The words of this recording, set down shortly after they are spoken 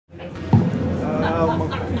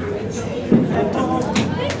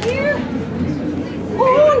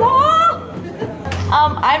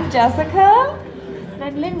I'm Jessica. And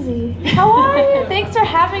I'm Lindsay. How are you? Thanks for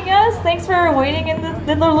having us. Thanks for waiting in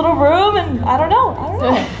the little room. And I don't know.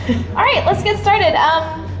 All right, let's get started.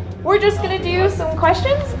 We're just gonna do some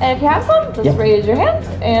questions, and if you have some, just raise your hand.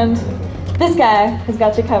 And this guy has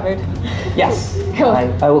got you covered. Yes, Cool.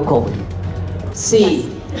 I will call you. Sí,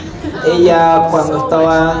 ella cuando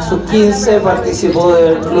estaba en sus 15 participó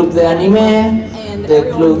del club de anime, del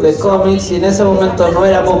club de cómics, y en ese momento no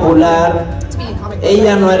era popular.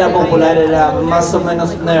 Ella no era popular, era más o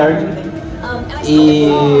menos nerd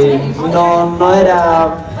y no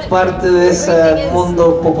era parte de ese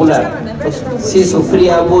mundo popular. Pues, sí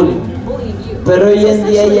sufría bullying. Pero hoy en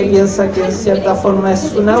día ella piensa que en cierta forma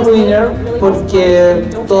es una winner porque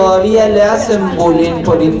todavía le hacen bullying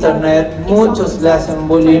por internet, muchos le hacen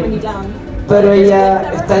bullying, pero ella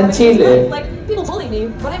está en Chile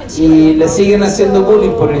y le siguen haciendo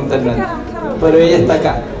bullying por internet, pero ella está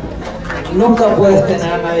acá. Nunca puedes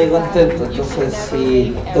tener a nadie contento, entonces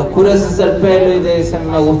si te oscureces el pelo y te dicen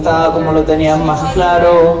me gustaba como lo tenías más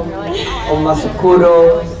claro o más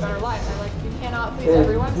oscuro,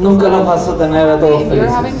 nunca los vas a tener a todos felices. You're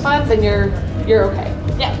having fun, then you're okay.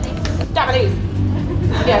 Yeah, Japanese.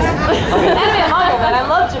 Yes. Anime and manga, man. I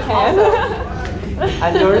love Japan.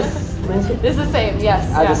 And yours? It's the same. Yes.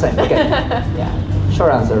 Ah, the same. Okay. Yeah.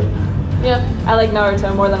 Short answer. Yeah. I like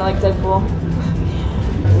Naruto more than I like Deadpool.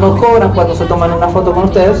 Nos cobran cuando se toman una foto con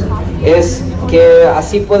ustedes, es que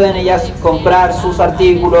así pueden ellas comprar sus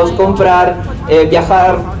artículos,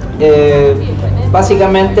 viajar,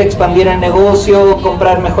 básicamente expandir el negocio,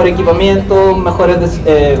 comprar mejor equipamiento, mejores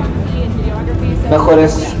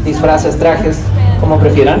disfraces, trajes, como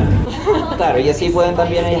prefieran. Claro, y así pueden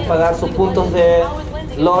también ellas pagar sus puntos de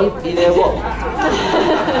LOL y de WoW.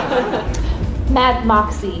 Mad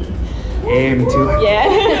Moxie. Me too. Yeah.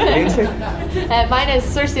 Lindsay? Mine is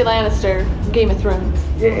Cersei Lannister, Game of Thrones.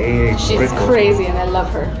 Yeah, She's crazy, and I love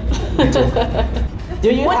her.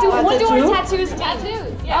 Do you have What do our tattoos?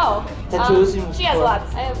 Tattoos. Yeah. Oh. Tattoos She has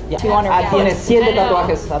lots. I have Yeah. 200. Tiene 7 I know.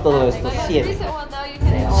 tatuajes a todo esto, But 7. recent one, though, you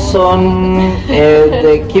say all of Son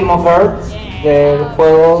de King of Hearts, del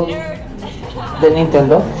juego de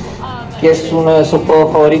Nintendo, que es uno de sus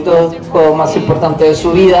juegos favoritos, el juego más importante de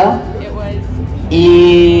su vida, it was.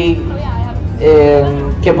 y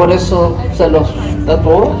que por eso se los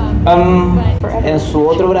tatuó. En su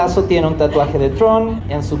otro brazo tiene un tatuaje de Tron,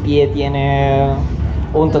 en su pie tiene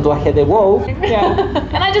un tatuaje de WoW. Yeah.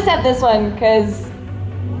 And I just have this one because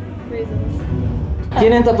reasons.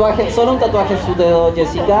 Tienen solo un tatuaje en su dedo,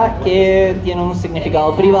 Jessica, que tiene un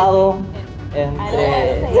significado privado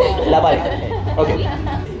entre la pareja. Okay.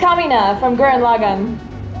 Kamina from Gurren Lagann.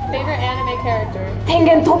 Favorite anime character?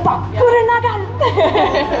 Tengen Toppa, Gurren Lagann.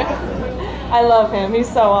 I love him. He's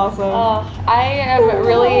so awesome. I am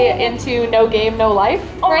really into No Game, No Life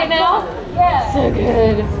right now. Yeah. So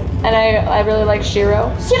good. And I really like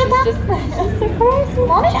Shiro. Shiro-tan? She's crazy.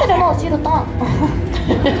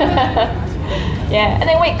 Yeah. And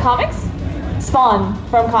then wait, comics? Spawn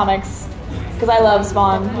from comics. Because I love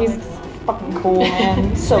Spawn. He's fucking cool,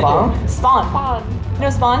 man. So Spawn? cool. Spawn. You know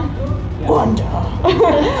Spawn? Wanda.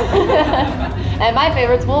 And my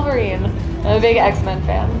favorite's Wolverine. I'm a big X-Men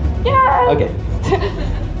fan. Yeah. Okay.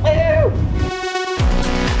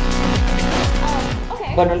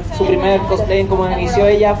 Bueno, su primer cosplay, como inició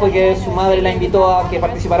ella, fue que su madre la invitó a que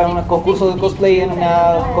participara en un concurso de cosplay en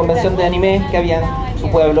una convención de anime que había en su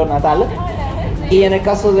pueblo natal. Y en el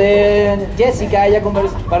caso de Jessica, ella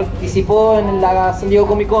participó en la San Diego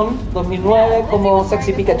Comic Con 2009 como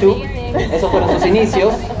Sexy Pikachu. Esos fueron sus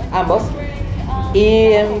inicios, ambos.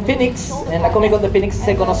 Y en Phoenix, en la Comic Con de Phoenix,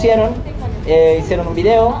 se conocieron, hicieron un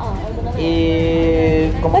video y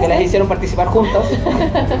como que las hicieron participar juntas.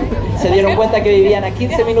 Se dieron cuenta que vivían a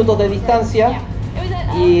 15 minutos de distancia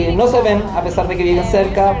y no se ven a pesar de que viven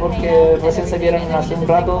cerca porque recién se vieron hace un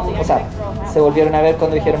rato, o sea, se volvieron a ver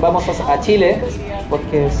cuando dijeron vamos a Chile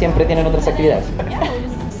porque siempre tienen otras actividades.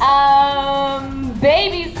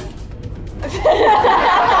 Babies.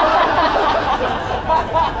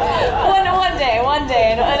 one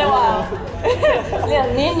day in a while.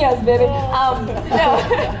 Little niños, baby. No.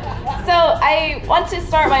 So I want to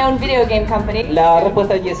start my own video game company. La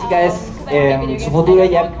respuesta de Jessica es su futuro.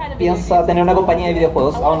 Ella piensa tener una compañía de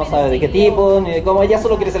videojuegos. Aún no sabe de qué tipo ni de cómo. Ella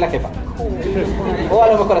solo quiere ser la jefa. O a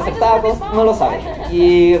lo mejor hacer tacos, no lo sabe.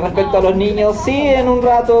 Y respecto a los niños, sí, en un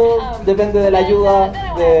rato, depende de la ayuda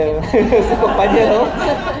de su compañero.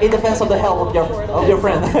 It depends on the help of your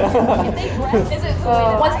friend.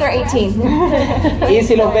 Once they're 18. Y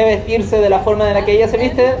si los ve vestirse de la forma en la que ella se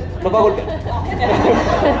viste, los va a golpear.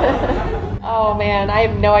 Oh man, I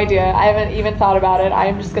have no idea. I haven't even thought about it.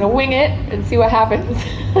 I'm just gonna wing it and see what happens.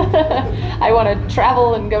 I want to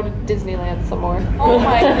travel and go to Disneyland some more. Oh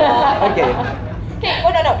my god. Okay. Okay,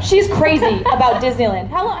 oh no, she's crazy about Disneyland.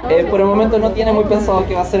 How long? Por el momento no tiene muy pensado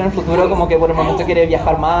qué va a hacer en el futuro, como que por el momento quiere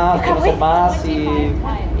viajar más, conocer más y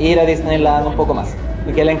ir a Disneyland un poco más.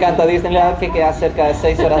 Y que le encanta Disneyland, que queda cerca de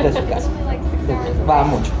 6 horas de su casa. Va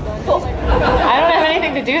mucho. I don't have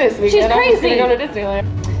anything to do this weekend. She's crazy. I'm just gonna go to Disneyland.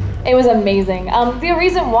 It was amazing. The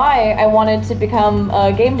reason why I wanted to become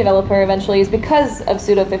a game developer eventually is because of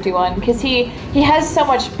Pseudo51, because he has so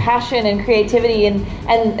much passion and creativity, and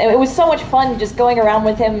it was so much fun just going around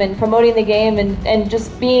with him and promoting the game and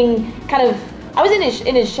just being kind of, I was in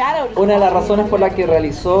his shadow. Una de las razones por la que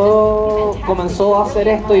comenzó a hacer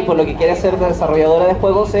esto y por lo que quiere ser desarrolladora de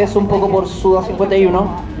juegos es un poco por Suda51,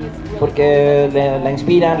 porque la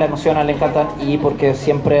inspiran, la emocionan, le encantan y porque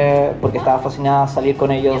estaba fascinada salir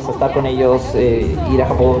con ellos, estar con ellos, ir a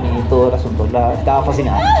Japón y todo el asunto. Estaba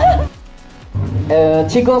fascinada.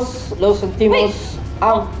 Chicos, lo sentimos.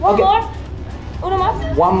 One more. Uno más.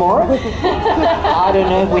 One more? I don't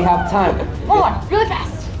know if we have time. One more. Really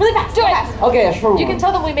fast. Really fast. Do it. Okay, sure. You can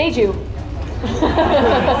tell them we made you.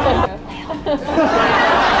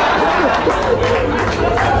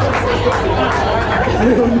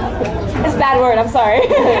 It's a bad word, I'm sorry.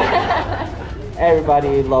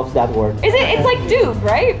 Everybody loves that word. Is it? It's like dude,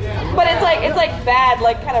 right? But it's like bad,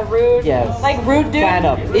 like kind of rude. Yes. Like rude dude. Kind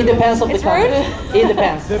of. It depends on the It's context. rude? It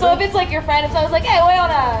depends. So if it's like your friend, if someone's like, hey,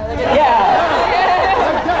 weona.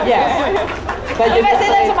 Yeah. Yes. But If I say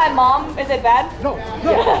that to my mom, is it bad? No.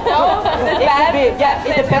 No? It's bad? It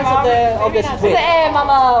depends on the Say, situation. hey,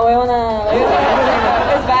 mama, weona.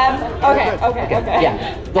 It's bad? Okay.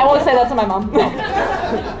 Yeah. I won't say that to my mom.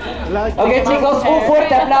 Ok, chicos, un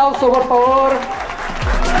fuerte aplauso, por favor.